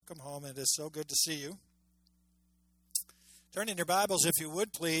Welcome home. It is so good to see you. Turn in your Bibles, if you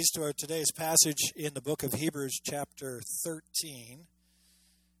would, please, to our today's passage in the book of Hebrews, chapter 13,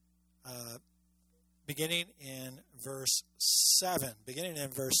 beginning in verse 7. And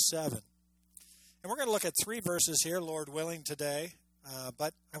we're going to look at three verses here, Lord willing, today.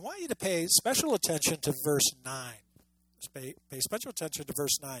 But I want you to pay special attention to verse 9. Pay special attention to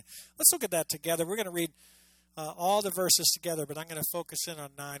verse 9. Let's look at that together. We're going to read all the verses together, but I'm going to focus in on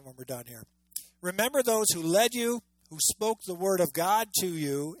 9 when we're done here. Remember those who led you, who spoke the word of God to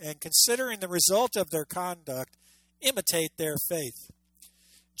you, and considering the result of their conduct, imitate their faith.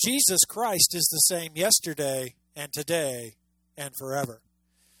 Jesus Christ is the same yesterday and today and forever.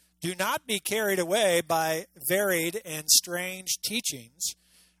 Do not be carried away by varied and strange teachings,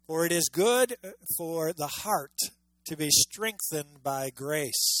 for it is good for the heart to be strengthened by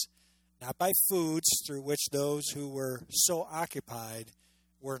grace, not by foods through which those who were so occupied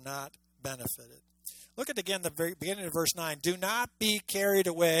were not benefited. Look at again the very beginning of verse 9. Do not be carried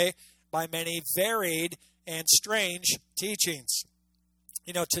away by many varied and strange teachings.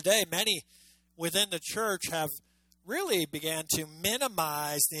 You know, today many within the church have really began to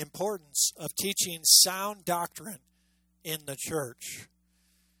minimize the importance of teaching sound doctrine in the church.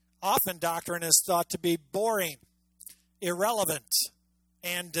 Often doctrine is thought to be boring, irrelevant,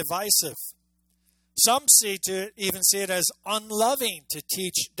 and divisive. Some even see it as unloving to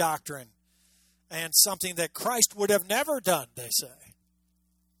teach doctrine, and something that Christ would have never done, they say.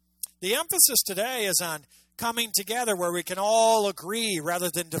 The emphasis today is on coming together where we can all agree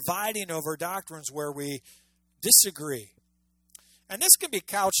rather than dividing over doctrines where we disagree. And this can be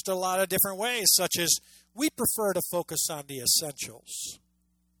couched a lot of different ways, such as we prefer to focus on the essentials.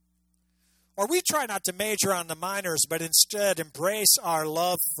 Or we try not to major on the minors, but instead embrace our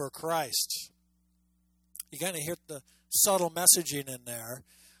love for Christ. You kind of hear the subtle messaging in there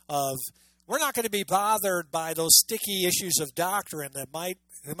of we're not going to be bothered by those sticky issues of doctrine that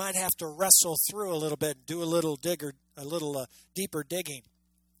we might have to wrestle through a little bit and do a little deeper digging.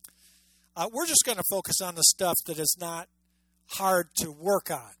 We're just going to focus on the stuff that is not hard to work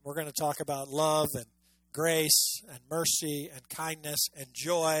on. We're going to talk about love and grace and mercy and kindness and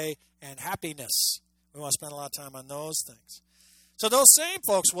joy and happiness. We want to spend a lot of time on those things. So those same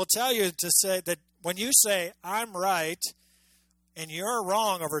folks will tell you to say that when you say, I'm right and you're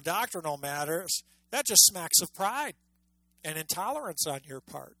wrong over doctrinal matters, that just smacks of pride and intolerance on your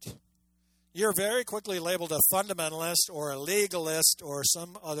part. You're very quickly labeled a fundamentalist or a legalist or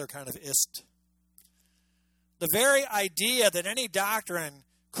some other kind of ist. The very idea that any doctrine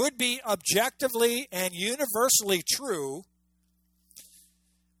could be objectively and universally true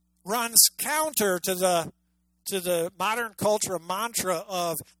runs counter to the modern culture mantra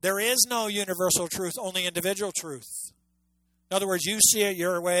of there is no universal truth, only individual truth. In other words, you see it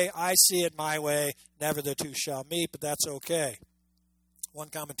your way, I see it my way, never the two shall meet, but that's okay. One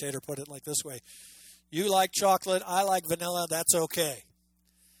commentator put it like this way: you like chocolate, I like vanilla, that's okay.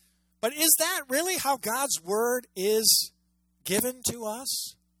 But is that really how God's word is given to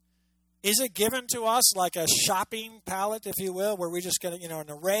us? Is it given to us like a shopping palette, if you will, where we just get an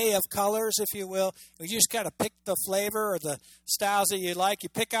array of colors, if you will? We just got to pick the flavor or the styles that you like. You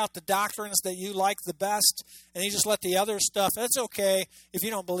pick out the doctrines that you like the best, and you just let the other stuff. That's okay. If you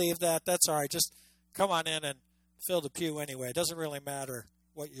don't believe that, that's all right. Just come on in and fill the pew anyway. It doesn't really matter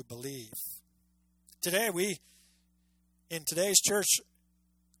what you believe. Today, in today's church,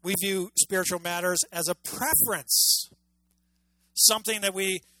 we view spiritual matters as a preference, something that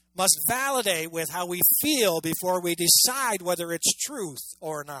we must validate with how we feel before we decide whether it's truth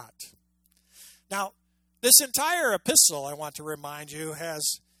or not. Now, this entire epistle, I want to remind you,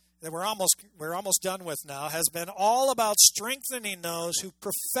 that we're almost done with now, has been all about strengthening those who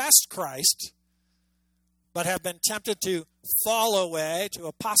professed Christ, but have been tempted to fall away, to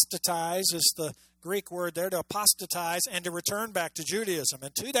apostatize is the Greek word there, to apostatize and to return back to Judaism.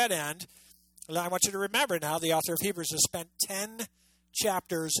 And to that end, I want you to remember now the author of Hebrews has spent 10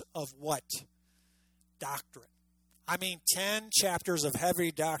 chapters of what? Doctrine. I mean 10 chapters of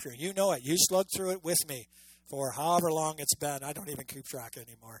heavy doctrine. You know it. You slugged through it with me for however long it's been. I don't even keep track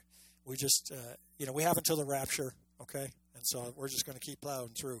anymore. We just, we have until the rapture, okay? And so we're just going to keep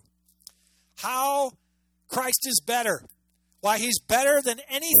plowing through. How Christ is better. Why he's better than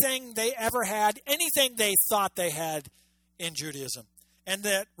anything they ever had, anything they thought they had in Judaism. And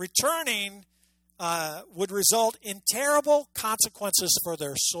that returning would result in terrible consequences for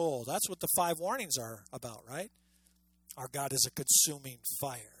their soul. That's what the 5 warnings are about, right? Our God is a consuming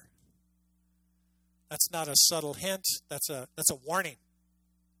fire. That's not a subtle hint. That's a warning.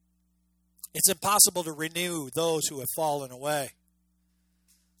 It's impossible to renew those who have fallen away.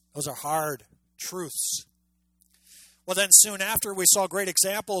 Those are hard truths. Well, then soon after, we saw great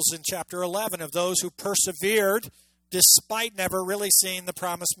examples in chapter 11 of those who persevered despite never really seeing the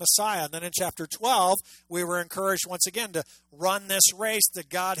promised Messiah. And then in chapter 12, we were encouraged once again to run this race that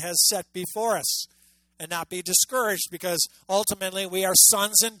God has set before us and not be discouraged, because ultimately we are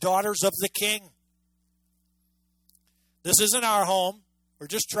sons and daughters of the King. This isn't our home. We're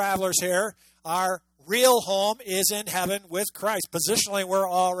just travelers here. Our real home is in heaven with Christ. Positionally, we're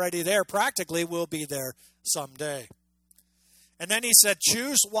already there. Practically, we'll be there someday. And then he said,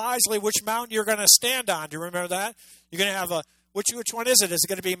 choose wisely which mountain you're going to stand on. Do you remember that? You're going to have which one is it? Is it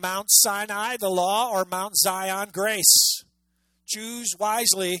going to be Mount Sinai, the law, or Mount Zion, grace? Choose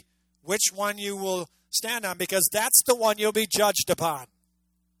wisely which one you will stand on, because that's the one you'll be judged upon.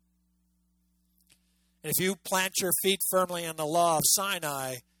 If you plant your feet firmly in the law of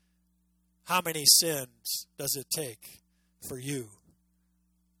Sinai, how many sins does it take for you?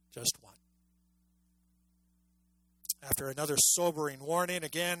 Just one. After another sobering warning,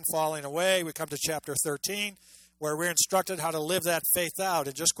 again, falling away, we come to chapter 13, where we're instructed how to live that faith out.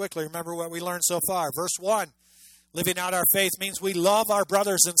 And just quickly, remember what we learned so far. Verse 1, living out our faith means we love our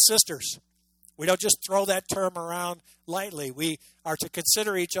brothers and sisters. We don't just throw that term around lightly. We are to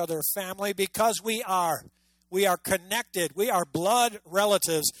consider each other family, because we are. We are connected. We are blood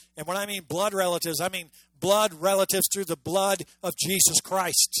relatives. And when I mean blood relatives, I mean blood relatives through the blood of Jesus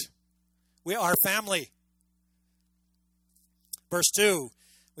Christ. We are family. Verse 2,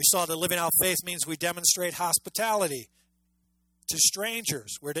 we saw that living out faith means we demonstrate hospitality to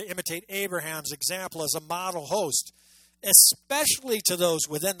strangers. We're to imitate Abraham's example as a model host, especially to those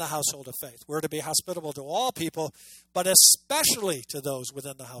within the household of faith. We're to be hospitable to all people, but especially to those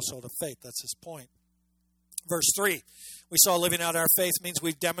within the household of faith. That's his point. Verse 3, we saw living out our faith means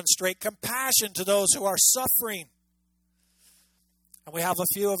we demonstrate compassion to those who are suffering. And we have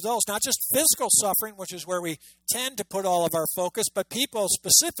a few of those, not just physical suffering, which is where we tend to put all of our focus, but people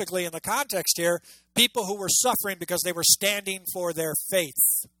specifically in the context here, people who were suffering because they were standing for their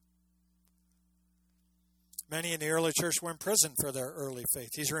faith. Many in the early church were in prison for their early faith.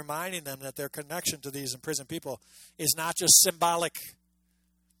 He's reminding them that their connection to these imprisoned people is not just symbolic.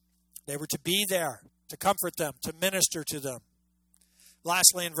 They were to be there, to comfort them, to minister to them.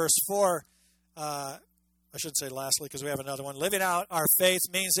 Lastly, in verse 4, I shouldn't say lastly because we have another one. Living out our faith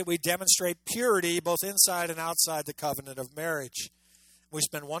means that we demonstrate purity both inside and outside the covenant of marriage. We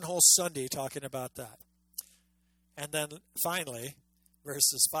spent one whole Sunday talking about that. And then finally,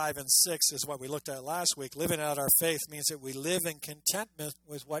 verses 5 and 6 is what we looked at last week. Living out our faith means that we live in contentment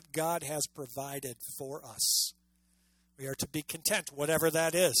with what God has provided for us. We are to be content, whatever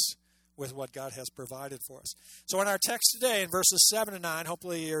that is, with what God has provided for us. So in our text today, in verses 7 and 9,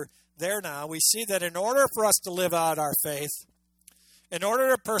 hopefully you're there now, we see that in order for us to live out our faith, in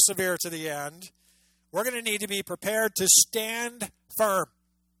order to persevere to the end, we're going to need to be prepared to stand firm.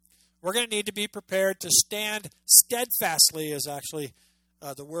 We're going to need to be prepared to stand steadfastly is actually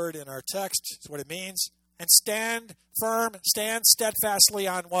the word in our text. It's what it means. And stand firm, stand steadfastly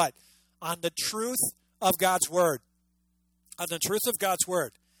on what? On the truth of God's word. On the truth of God's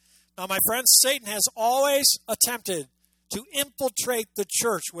word. Now, my friends, Satan has always attempted to infiltrate the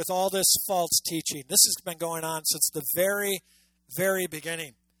church with all this false teaching. This has been going on since the very, very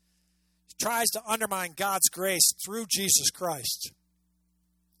beginning. He tries to undermine God's grace through Jesus Christ.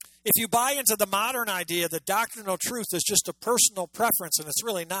 If you buy into the modern idea that doctrinal truth is just a personal preference and it's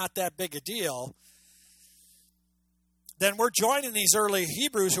really not that big a deal, then we're joining these early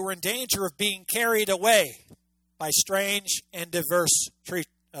Hebrews who were in danger of being carried away by strange and diverse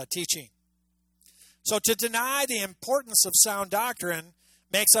teaching. So to deny the importance of sound doctrine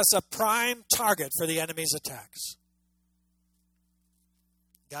makes us a prime target for the enemy's attacks.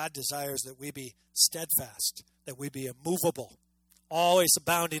 God desires that we be steadfast, that we be immovable, always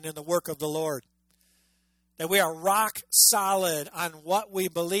abounding in the work of the Lord, that we are rock solid on what we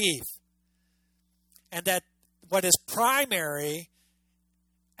believe, and that what is primary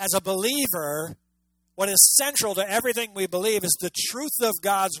as a believer, what is central to everything we believe is the truth of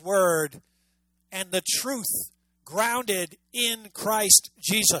God's word and the truth grounded in Christ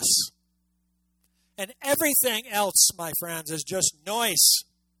Jesus. And everything else, my friends, is just noise.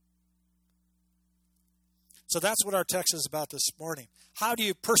 So that's what our text is about this morning. How do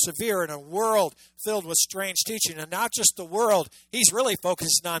you persevere in a world filled with strange teaching? And not just the world. He's really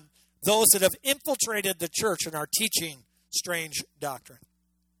focusing on those that have infiltrated the church and are teaching strange doctrine.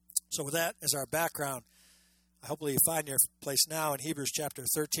 So with that as our background, hopefully you find your place now in Hebrews chapter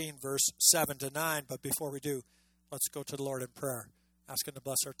 13, verse 7 to 9. But before we do, let's go to the Lord in prayer, ask Him to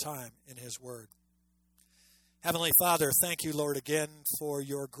bless our time in His word. Heavenly Father, thank you, Lord, again for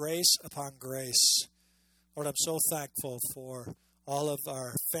your grace upon grace. Lord, I'm so thankful for all of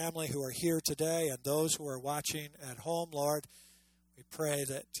our family who are here today and those who are watching at home, Lord. We pray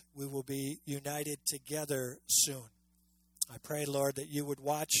that we will be united together soon. I pray, Lord, that you would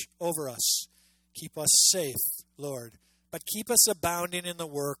watch over us, keep us safe, Lord, but keep us abounding in the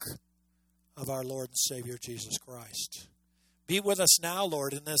work of our Lord and Savior, Jesus Christ. Be with us now,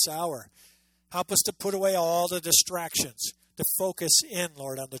 Lord, in this hour. Help us to put away all the distractions, to focus in,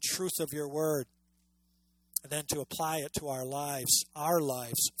 Lord, on the truth of your word, and then to apply it to our lives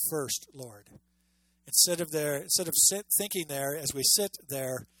first, Lord. Instead of thinking there, as we sit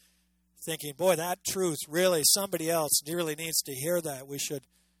there, thinking, boy, that truth really, somebody else really needs to hear that, we should,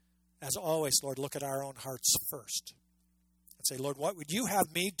 as always, Lord, look at our own hearts first and say, Lord, what would you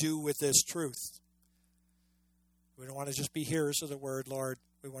have me do with this truth? We don't want to just be hearers of the word, Lord.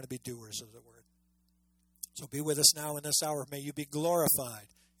 We want to be doers of the word. So be with us now in this hour. May you be glorified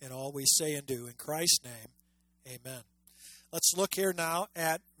in all we say and do. In Christ's name, amen. Let's look here now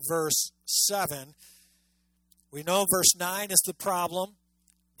at verse 7. We know verse 9 is the problem.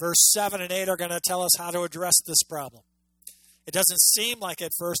 Verse 7 and 8 are going to tell us how to address this problem. It doesn't seem like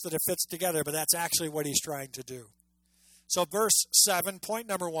at first that it fits together, but that's actually what he's trying to do. So verse 7, point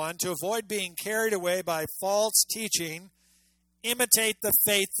number 1, to avoid being carried away by false teaching, imitate the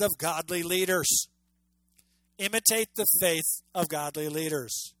faith of godly leaders. Imitate the faith of godly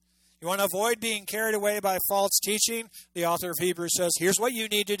leaders. You want to avoid being carried away by false teaching? The author of Hebrews says, here's what you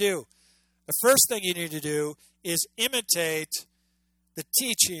need to do. The first thing you need to do is imitate the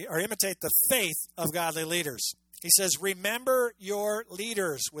teaching, or imitate the faith of godly leaders. He says, remember your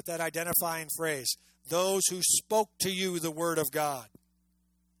leaders, with that identifying phrase, those who spoke to you the word of God.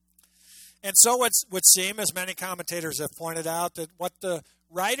 And so it would seem, as many commentators have pointed out, that what the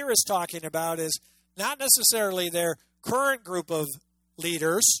writer is talking about is not necessarily their current group of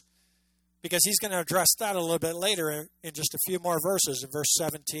leaders, because he's going to address that a little bit later in just a few more verses. In verse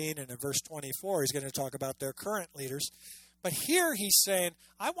 17 and in verse 24, he's going to talk about their current leaders. But here he's saying,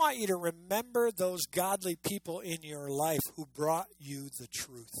 I want you to remember those godly people in your life who brought you the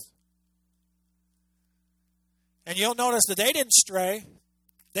truth. And you'll notice that they didn't stray.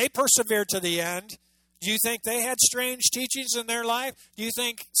 They persevered to the end. Do you think they had strange teachings in their life? Do you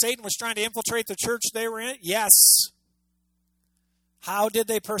think Satan was trying to infiltrate the church they were in? Yes. How did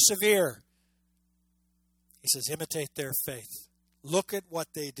they persevere? He says, imitate their faith. Look at what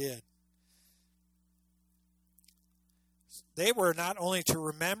they did. They were not only to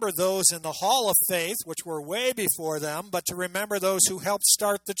remember those in the hall of faith, which were way before them, but to remember those who helped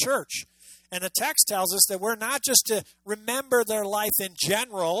start the church. And the text tells us that we're not just to remember their life in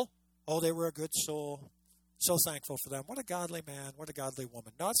general. Oh, they were a good soul. So thankful for them. What a godly man. What a godly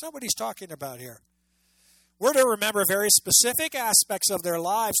woman. No, that's not what he's talking about here. We're to remember very specific aspects of their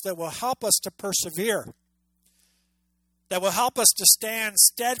lives that will help us to persevere, that will help us to stand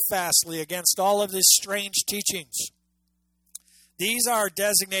steadfastly against all of these strange teachings. These are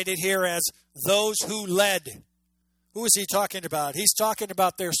designated here as those who led. Who is he talking about? He's talking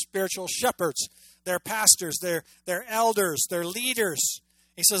about their spiritual shepherds, their pastors, their elders, their leaders.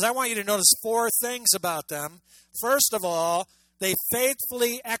 He says, I want you to notice 4 things about them. First of all, they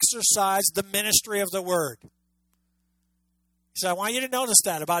faithfully exercise the ministry of the word. He said, I want you to notice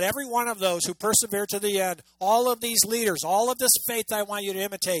that about every one of those who persevere to the end, all of these leaders, all of this faith I want you to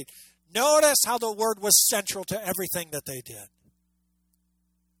imitate. Notice how the word was central to everything that they did.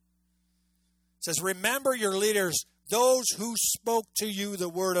 It says, remember your leaders, those who spoke to you the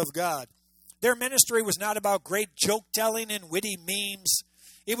word of God. Their ministry was not about great joke-telling and witty memes.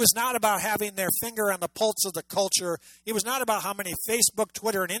 It was not about having their finger on the pulse of the culture. It was not about how many Facebook,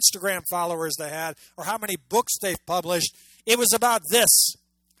 Twitter, and Instagram followers they had or how many books they've published. It was about this,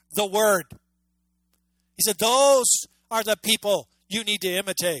 the Word. He said, those are the people you need to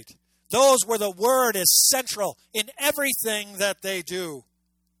imitate. Those where the Word is central in everything that they do.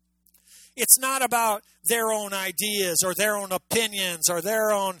 It's not about their own ideas or their own opinions or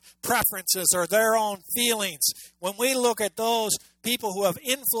their own preferences or their own feelings. When we look at those people who have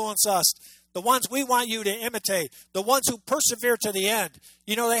influenced us, the ones we want you to imitate, the ones who persevere to the end.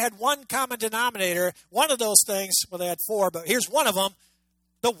 You know, they had one common denominator. One of those things, well, they had 4, but here's one of them.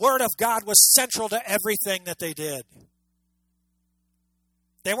 The Word of God was central to everything that they did.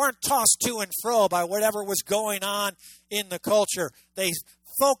 They weren't tossed to and fro by whatever was going on in the culture. They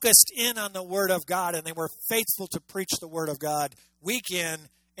focused in on the Word of God, and they were faithful to preach the Word of God week in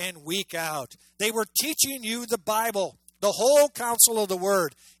and week out. They were teaching you the Bible, the whole counsel of the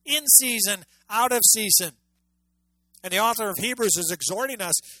Word, in season, out of season. And the author of Hebrews is exhorting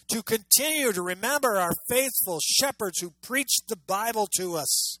us to continue to remember our faithful shepherds who preached the Bible to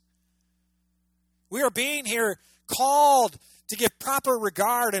us. We are being here called to give proper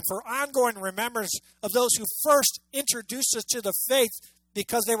regard and for ongoing remembrance of those who first introduced us to the faith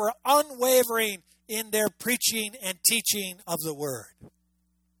because they were unwavering in their preaching and teaching of the Word.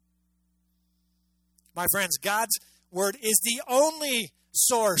 My friends, God's Word is the only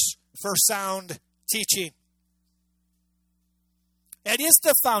source for sound teaching. It is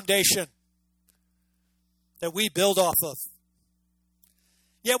the foundation that we build off of.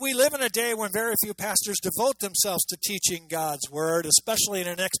 Yet we live in a day when very few pastors devote themselves to teaching God's Word, especially in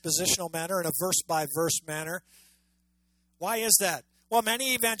an expositional manner, in a verse-by-verse manner. Why is that? Well,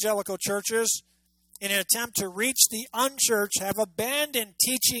 many evangelical churches, in an attempt to reach the unchurched, have abandoned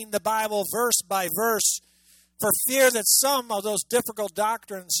teaching the Bible verse by verse for fear that some of those difficult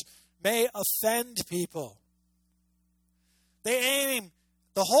doctrines may offend people. The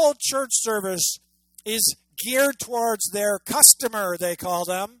whole church service is geared towards their customer, they call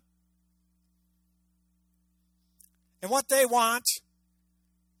them, and what they want,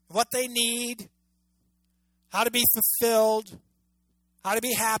 what they need, how to be fulfilled, how to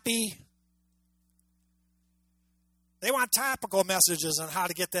be happy. They want topical messages on how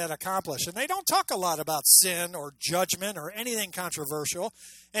to get that accomplished. And they don't talk a lot about sin or judgment or anything controversial.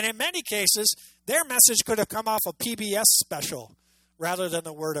 And in many cases, their message could have come off a PBS special rather than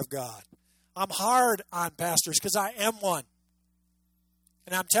the Word of God. I'm hard on pastors because I am one.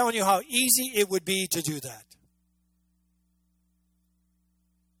 And I'm telling you how easy it would be to do that.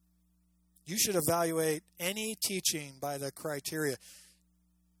 You should evaluate any teaching by the criteria.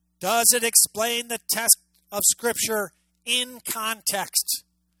 Does it explain the text of Scripture in context?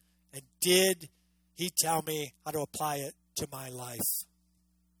 And did he tell me how to apply it to my life?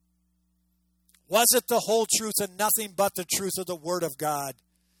 Was it the whole truth and nothing but the truth of the Word of God?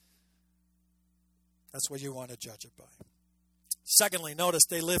 That's what you want to judge it by. Secondly, notice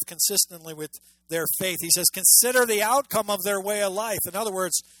they live consistently with their faith. He says, consider the outcome of their way of life. In other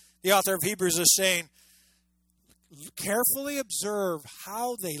words, the author of Hebrews is saying, carefully observe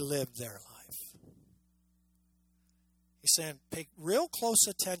how they lived their life. He's saying, pay real close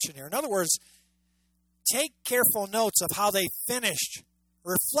attention here. In other words, take careful notes of how they finished.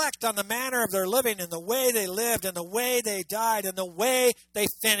 Reflect on the manner of their living and the way they lived and the way they died and the way they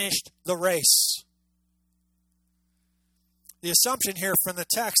finished the race. The assumption here from the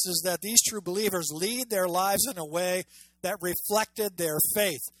text is that these true believers lead their lives in a way that reflected their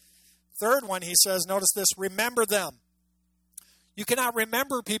faith. Third one, he says, notice this, remember them. You cannot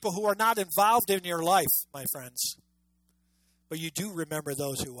remember people who are not involved in your life, my friends. But you do remember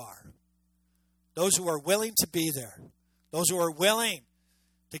those who are. Those who are willing to be there. Those who are willing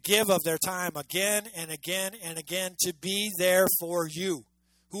to give of their time again and again and again to be there for you.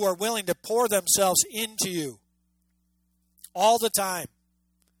 Who are willing to pour themselves into you. All the time.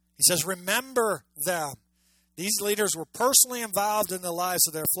 He says, remember them. These leaders were personally involved in the lives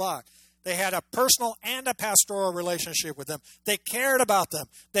of their flock. They had a personal and a pastoral relationship with them. They cared about them.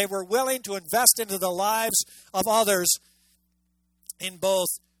 They were willing to invest into the lives of others in both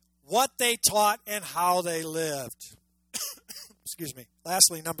what they taught and how they lived. Excuse me.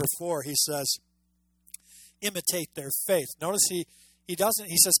 Lastly, number 4, he says, imitate their faith. Notice he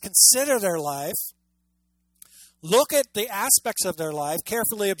says, consider their life. Look at the aspects of their life,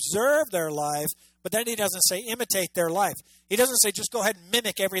 carefully observe their life, but then he doesn't say imitate their life. He doesn't say just go ahead and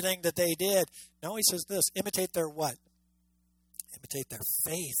mimic everything that they did. No, he says this, imitate their what? Imitate their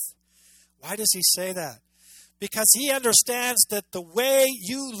faith. Why does he say that? Because he understands that the way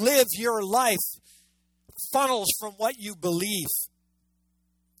you live your life funnels from what you believe.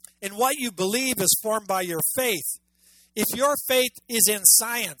 And what you believe is formed by your faith. If your faith is in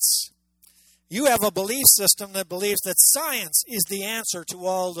science, you have a belief system that believes that science is the answer to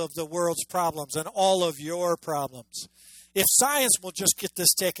all of the world's problems and all of your problems. If science will just get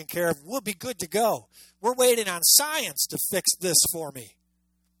this taken care of, we'll be good to go. We're waiting on science to fix this for me.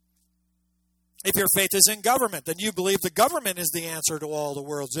 If your faith is in government, then you believe the government is the answer to all the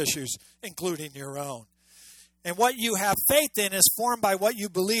world's issues, including your own. And what you have faith in is formed by what you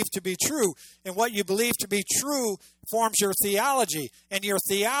believe to be true. And what you believe to be true forms your theology. And your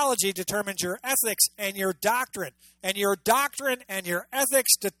theology determines your ethics and your doctrine. And your doctrine and your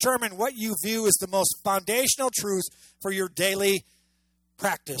ethics determine what you view as the most foundational truth for your daily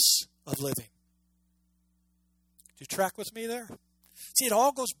practice of living. Do you track with me there? See, it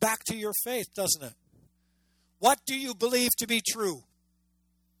all goes back to your faith, doesn't it? What do you believe to be true?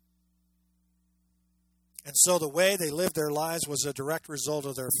 And so the way they lived their lives was a direct result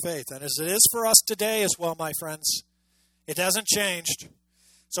of their faith. And as it is for us today as well, my friends, It hasn't changed.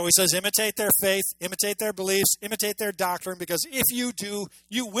 So he says, imitate their faith, imitate their beliefs, imitate their doctrine, because if you do,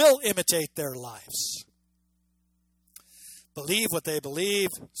 you will imitate their lives. Believe what they believe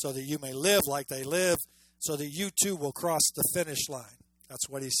so that you may live like they live, so that you too will cross the finish line. That's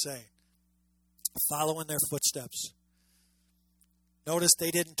what he's saying. Follow in their footsteps. Notice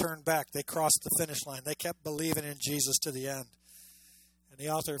they didn't turn back. They crossed the finish line. They kept believing in Jesus to the end. And the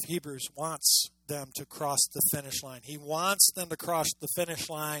author of Hebrews wants them to cross the finish line. He wants them to cross the finish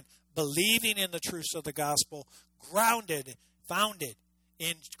line believing in the truths of the gospel, grounded, founded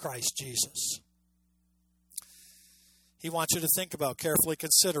in Christ Jesus. He wants you to think about, carefully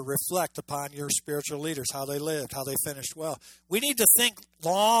consider, reflect upon your spiritual leaders, how they lived, how they finished well. We need to think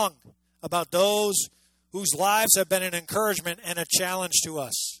long about those whose lives have been an encouragement and a challenge to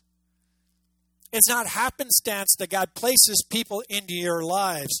us. It's not happenstance that God places people into your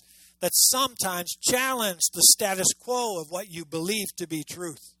lives that sometimes challenge the status quo of what you believe to be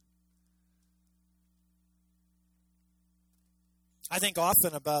truth. I think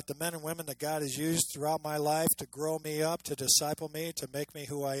often about the men and women that God has used throughout my life to grow me up, to disciple me, to make me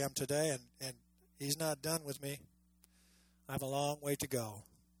who I am today, and He's not done with me. I have a long way to go.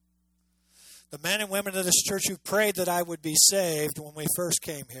 The men and women of this church who prayed that I would be saved when we first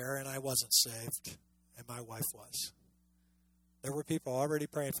came here, and I wasn't saved, and my wife was. There were people already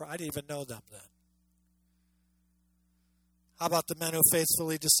praying for. I didn't even know them then. How about the men who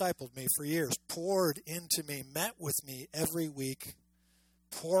faithfully discipled me for years, poured into me, met with me every week,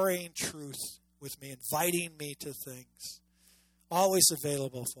 pouring truth with me, inviting me to things, always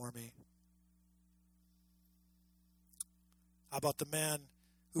available for me? How about the man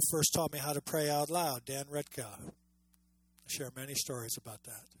who first taught me how to pray out loud, Dan Redka? I share many stories about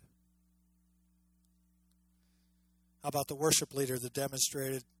that. How about the worship leader that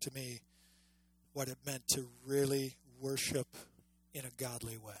demonstrated to me what it meant to really worship in a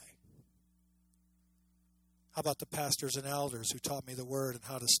godly way? How about the pastors and elders who taught me the Word and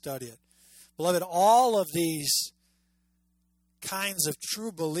how to study it? Beloved, all of these kinds of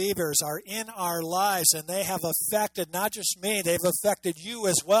true believers are in our lives, and they have affected not just me, they've affected you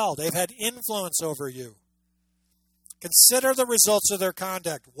as well. They've had influence over you. Consider the results of their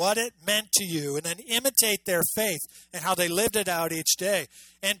conduct, what it meant to you, and then imitate their faith and how they lived it out each day.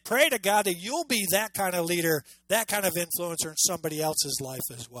 And pray to God that you'll be that kind of leader, that kind of influencer in somebody else's life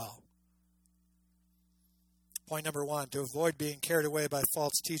as well. Point number 1, to avoid being carried away by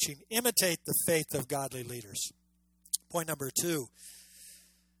false teaching, imitate the faith of godly leaders. Point number 2,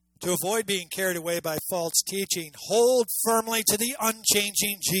 to avoid being carried away by false teaching, hold firmly to the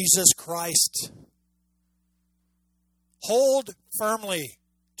unchanging Jesus Christ. Hold firmly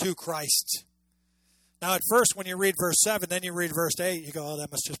to Christ. Now, at first, when you read verse 7, then you read verse 8, you go, oh,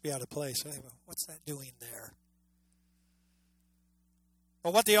 that must just be out of place. What's that doing there?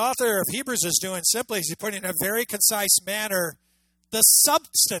 But what the author of Hebrews is doing simply is he's putting in a very concise manner the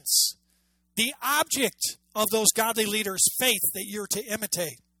substance, the object of those godly leaders' faith that you're to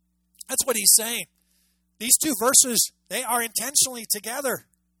imitate. That's what he's saying. These two verses, they are intentionally together.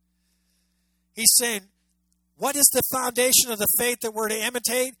 He's saying, what is the foundation of the faith that we're to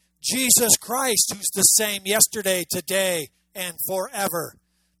imitate? Jesus Christ, who's the same yesterday, today, and forever.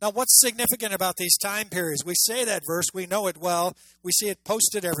 Now, what's significant about these time periods? We say that verse, we know it well. We see it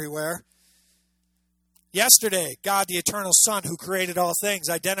posted everywhere. Yesterday, God, the eternal Son, who created all things,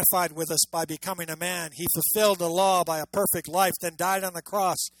 identified with us by becoming a man. He fulfilled the law by a perfect life, then died on the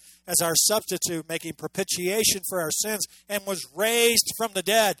cross as our substitute, making propitiation for our sins, and was raised from the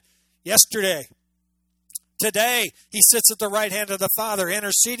dead. Yesterday. Today, he sits at the right hand of the Father,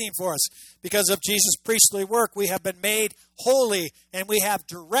 interceding for us. Because of Jesus' priestly work, we have been made holy, and we have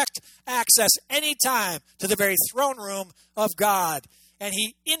direct access anytime to the very throne room of God. And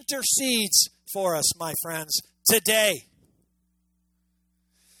he intercedes for us, my friends, today.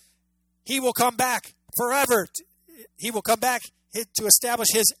 He will come back forever. He will come back to establish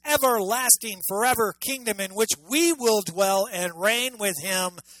his everlasting, forever kingdom in which we will dwell and reign with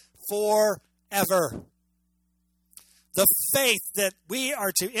him forever. The faith that we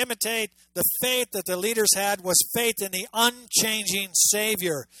are to imitate, the faith that the leaders had, was faith in the unchanging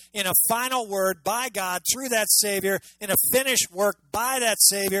Savior, in a final word by God through that Savior, in a finished work by that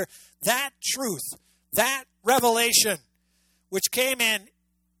Savior. That truth, that revelation, which came in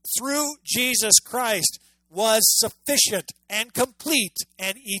through Jesus Christ, was sufficient and complete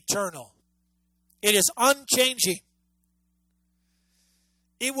and eternal. It is unchanging.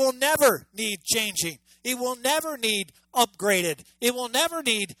 It will never need changing. It will never need upgraded. It will never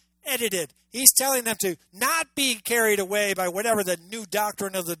need unedited. He's telling them to not be carried away by whatever the new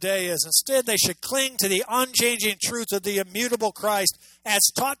doctrine of the day is. Instead, they should cling to the unchanging truth of the immutable Christ as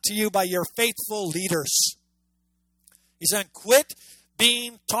taught to you by your faithful leaders. He said, quit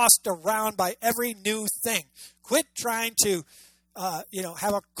being tossed around by every new thing. Quit trying to,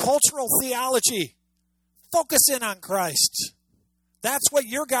 have a cultural theology. Focus in on Christ. That's what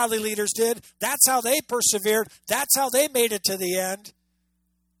your godly leaders did. That's how they persevered. That's how they made it to the end.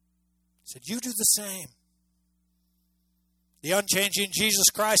 He said, you do the same. The unchanging Jesus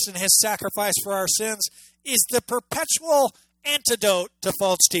Christ and his sacrifice for our sins is the perpetual antidote to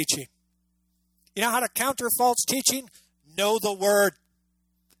false teaching. You know how to counter false teaching? Know the Word.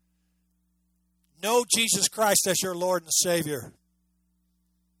 Know Jesus Christ as your Lord and Savior.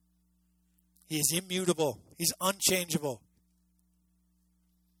 He is immutable. He's unchangeable.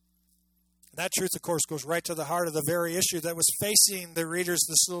 And that truth, of course, goes right to the heart of the very issue that was facing the readers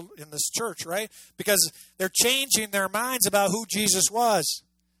in this church, right? Because they're changing their minds about who Jesus was.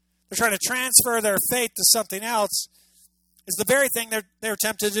 They're trying to transfer their faith to something else. It's the very thing they're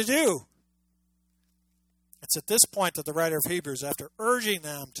tempted to do. It's at this point that the writer of Hebrews, after urging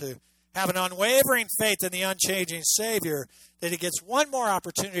them to have an unwavering faith in the unchanging Savior, that he gets one more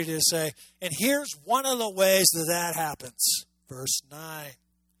opportunity to say, and here's one of the ways that happens. Verse 9.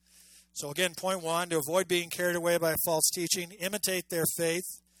 So again, point 1, to avoid being carried away by false teaching, imitate their faith.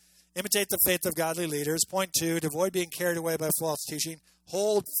 Imitate the faith of godly leaders. Point 2, to avoid being carried away by false teaching,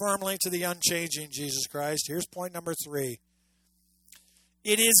 hold firmly to the unchanging Jesus Christ. Here's point number 3.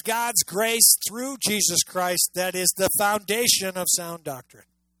 It is God's grace through Jesus Christ that is the foundation of sound doctrine.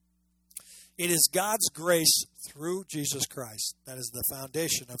 It is God's grace through Jesus Christ that is the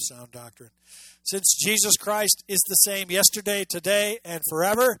foundation of sound doctrine. Since Jesus Christ is the same yesterday, today, and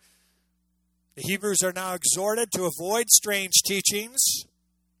forever, the Hebrews are now exhorted to avoid strange teachings,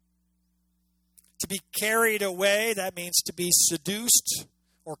 to be carried away, that means to be seduced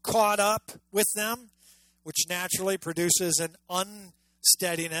or caught up with them, which naturally produces an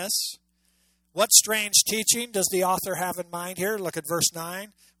unsteadiness. What strange teaching does the author have in mind here? Look at verse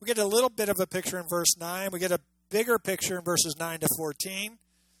 9. We get a little bit of a picture in verse 9. We get a bigger picture in verses 9 to 14.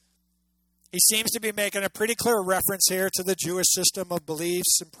 He seems to be making a pretty clear reference here to the Jewish system of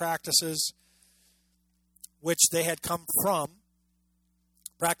beliefs and practices which they had come from,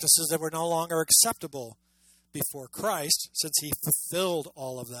 practices that were no longer acceptable before Christ, since he fulfilled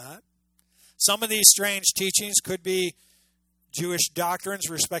all of that. Some of these strange teachings could be Jewish doctrines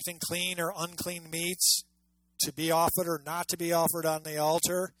respecting clean or unclean meats to be offered or not to be offered on the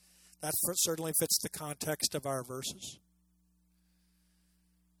altar. That certainly fits the context of our verses.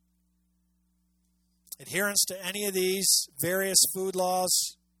 Adherence to any of these various food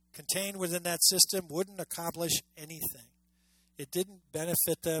laws contained within that system wouldn't accomplish anything. It didn't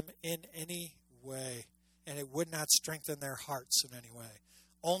benefit them in any way, and it would not strengthen their hearts in any way.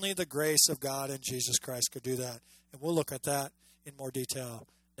 Only the grace of God and Jesus Christ could do that, and we'll look at that in more detail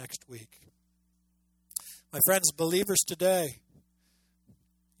next week. My friends, believers today,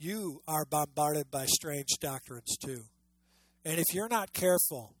 you are bombarded by strange doctrines too. And if you're not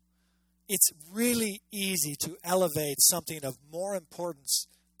careful, it's really easy to elevate something of more importance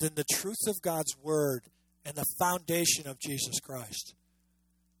than the truth of God's Word and the foundation of Jesus Christ.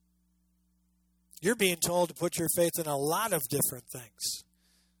 You're being told to put your faith in a lot of different things,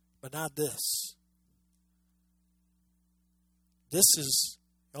 but not this. This is,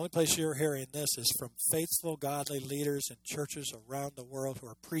 the only place you're hearing this is from faithful, godly leaders in churches around the world who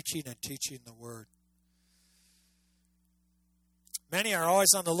are preaching and teaching the Word. Many are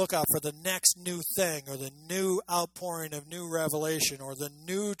always on the lookout for the next new thing or the new outpouring of new revelation or the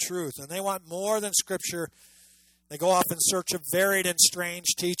new truth. And they want more than Scripture. They go off in search of varied and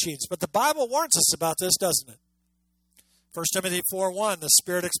strange teachings. But the Bible warns us about this, doesn't it? 1 Timothy 4:1, the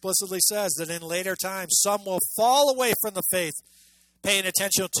Spirit explicitly says that in later times some will fall away from the faith, paying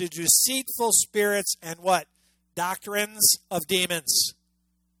attention to deceitful spirits and what? Doctrines of demons.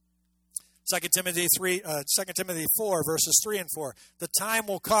 2 Timothy 4, verses 3 and 4. The time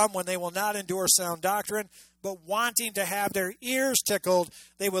will come when they will not endure sound doctrine, but wanting to have their ears tickled,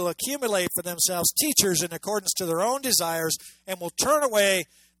 they will accumulate for themselves teachers in accordance to their own desires, and will turn away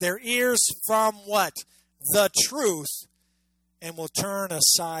their ears from what? The truth, and will turn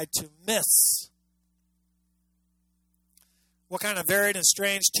aside to myths. What kind of varied and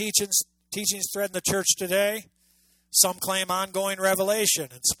strange teachings threaten the church today? Some claim ongoing revelation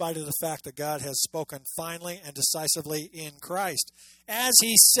in spite of the fact that God has spoken finally and decisively in Christ. As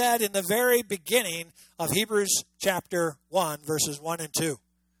he said in the very beginning of Hebrews chapter 1, verses 1 and 2.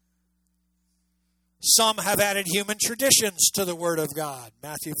 Some have added human traditions to the Word of God.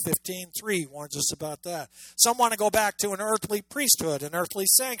 Matthew 15:3 warns us about that. Some want to go back to an earthly priesthood, an earthly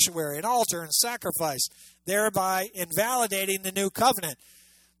sanctuary, an altar and sacrifice, thereby invalidating the new covenant.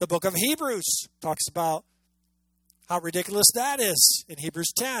 The book of Hebrews talks about how ridiculous that is in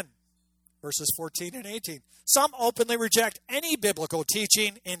Hebrews 10, verses 14 and 18. Some openly reject any biblical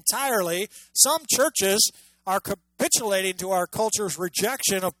teaching entirely. Some churches are capitulating to our culture's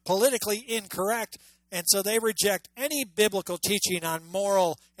rejection of politically incorrect, and so they reject any biblical teaching on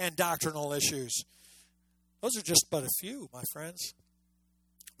moral and doctrinal issues. Those are just but a few, my friends.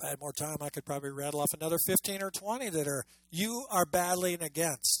 If I had more time, I could probably rattle off another 15 or 20 that you are battling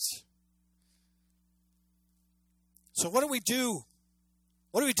against. So what do we do?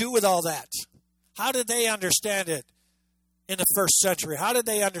 What do we do with all that? How did they understand it in the first century? How did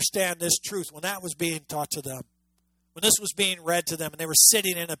they understand this truth when that was being taught to them? When this was being read to them and they were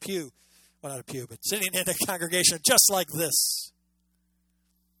sitting in a pew, well, not a pew, but sitting in a congregation just like this.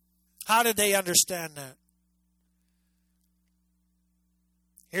 How did they understand that?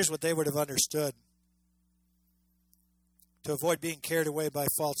 Here's what they would have understood. To avoid being carried away by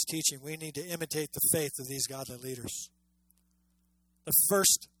false teaching, we need to imitate the faith of these godly leaders. The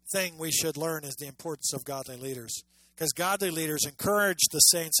first thing we should learn is the importance of godly leaders, because godly leaders encourage the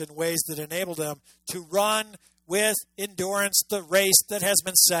saints in ways that enable them to run with endurance the race that has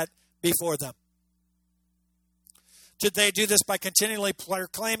been set before them. Did they do this by continually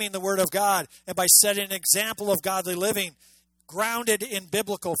proclaiming the Word of God and by setting an example of godly living grounded in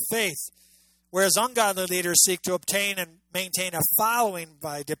biblical faith, whereas ungodly leaders seek to obtain and maintain a following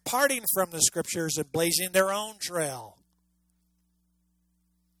by departing from the Scriptures and blazing their own trail?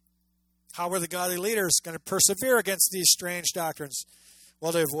 How were the godly leaders going to persevere against these strange doctrines?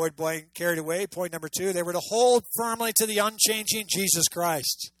 Well, to avoid being carried away, point number 2, they were to hold firmly to the unchanging Jesus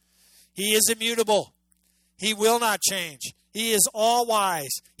Christ. He is immutable. He will not change. He is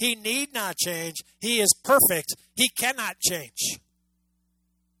all-wise. He need not change. He is perfect. He cannot change.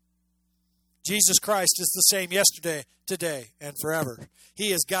 Jesus Christ is the same yesterday, today, and forever.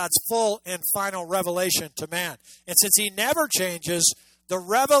 He is God's full and final revelation to man. And since He never changes, the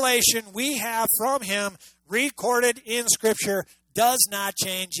revelation we have from Him recorded in Scripture does not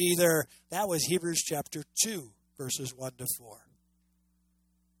change either. That was Hebrews chapter 2, verses 1 to 4.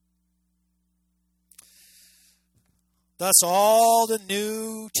 Thus, all the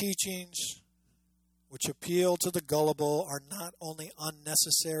new teachings which appeal to the gullible are not only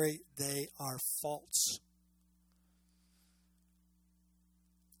unnecessary, they are false.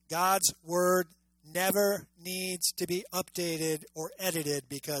 God's Word never needs to be updated or edited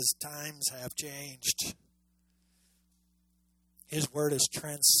because times have changed. His Word is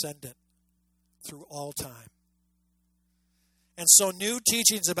transcendent through all time. And so new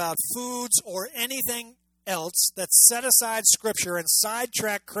teachings about foods or anything else that set aside Scripture and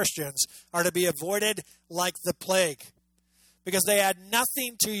sidetrack Christians are to be avoided like the plague, because they add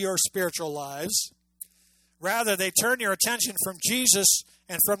nothing to your spiritual lives. Rather, they turn your attention from Jesus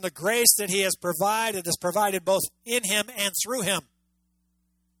and from the grace that He has provided both in Him and through Him.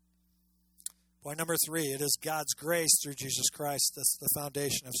 Point number 3, it is God's grace through Jesus Christ that's the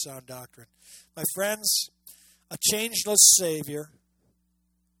foundation of sound doctrine. My friends, a changeless Savior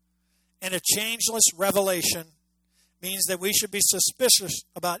and a changeless revelation means that we should be suspicious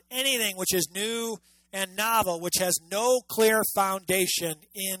about anything which is new and novel, which has no clear foundation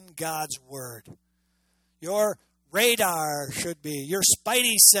in God's Word. Your radar should be, your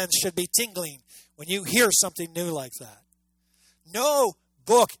spidey sense should be tingling when you hear something new like that. No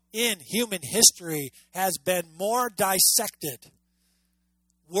book in human history has been more dissected,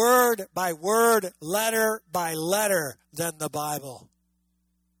 word by word, letter by letter, than the Bible.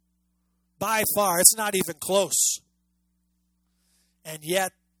 By far, it's not even close. And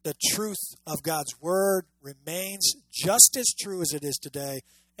yet, the truth of God's Word remains just as true as it is today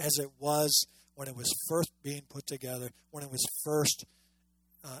as it was when it was first being put together, when it was first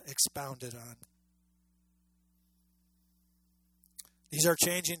expounded on. These are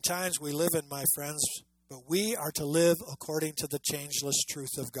changing times we live in, my friends, but we are to live according to the changeless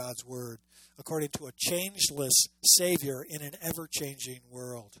truth of God's Word, according to a changeless Savior in an ever-changing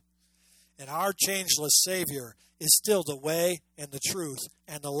world. And our changeless Savior is still the way and the truth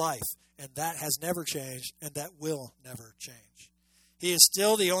and the life, and that has never changed, and that will never change. He is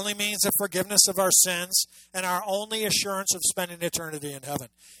still the only means of forgiveness of our sins and our only assurance of spending eternity in heaven.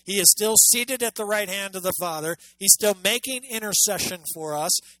 He is still seated at the right hand of the Father. He's still making intercession for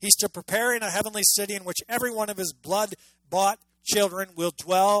us. He's still preparing a heavenly city in which every one of His blood-bought children will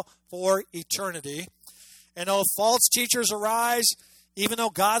dwell for eternity. And though false teachers arise, even though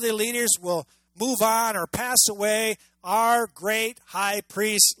godly leaders will move on or pass away, our great high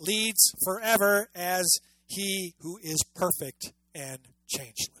priest leads forever as he who is perfect and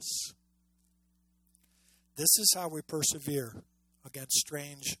changeless. This is how we persevere against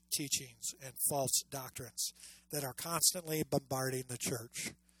strange teachings and false doctrines that are constantly bombarding the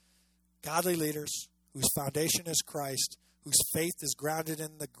church. Godly leaders whose foundation is Christ, whose faith is grounded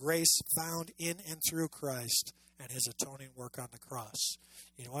in the grace found in and through Christ and his atoning work on the cross.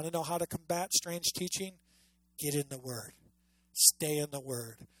 You want to know how to combat strange teaching? Get in the Word. Stay in the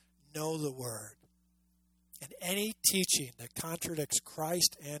Word. Know the Word. And any teaching that contradicts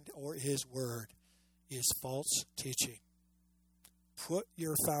Christ and or his Word is false teaching. Put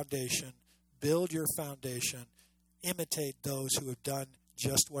your foundation, build your foundation, imitate those who have done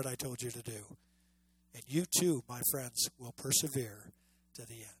just what I told you to do. And you too, my friends, will persevere to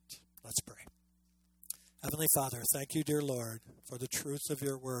the end. Let's pray. Heavenly Father, thank you, dear Lord, for the truth of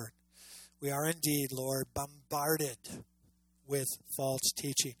your word. We are indeed, Lord, bombarded with false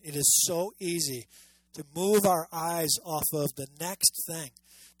teaching. It is so easy to move our eyes off of the next thing,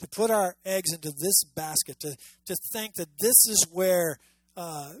 to put our eggs into this basket, to think that this is where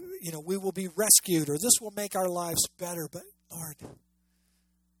we will be rescued or this will make our lives better. But, Lord,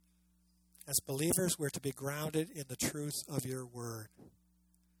 as believers, we're to be grounded in the truth of your word.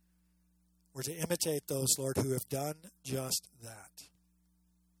 We're to imitate those, Lord, who have done just that.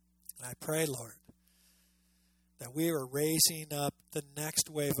 And I pray, Lord, that we are raising up the next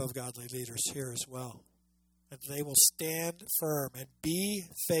wave of godly leaders here as well. And they will stand firm and be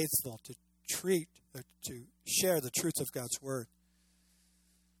faithful to share the truth of God's word.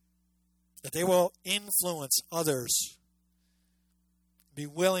 That they will influence others, be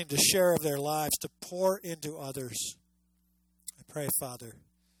willing to share of their lives, to pour into others. I pray, Father,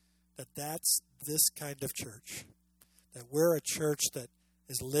 that's this kind of church, that we're a church that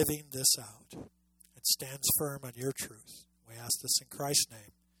is living this out and stands firm on your truth. We ask this in Christ's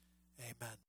name. Amen.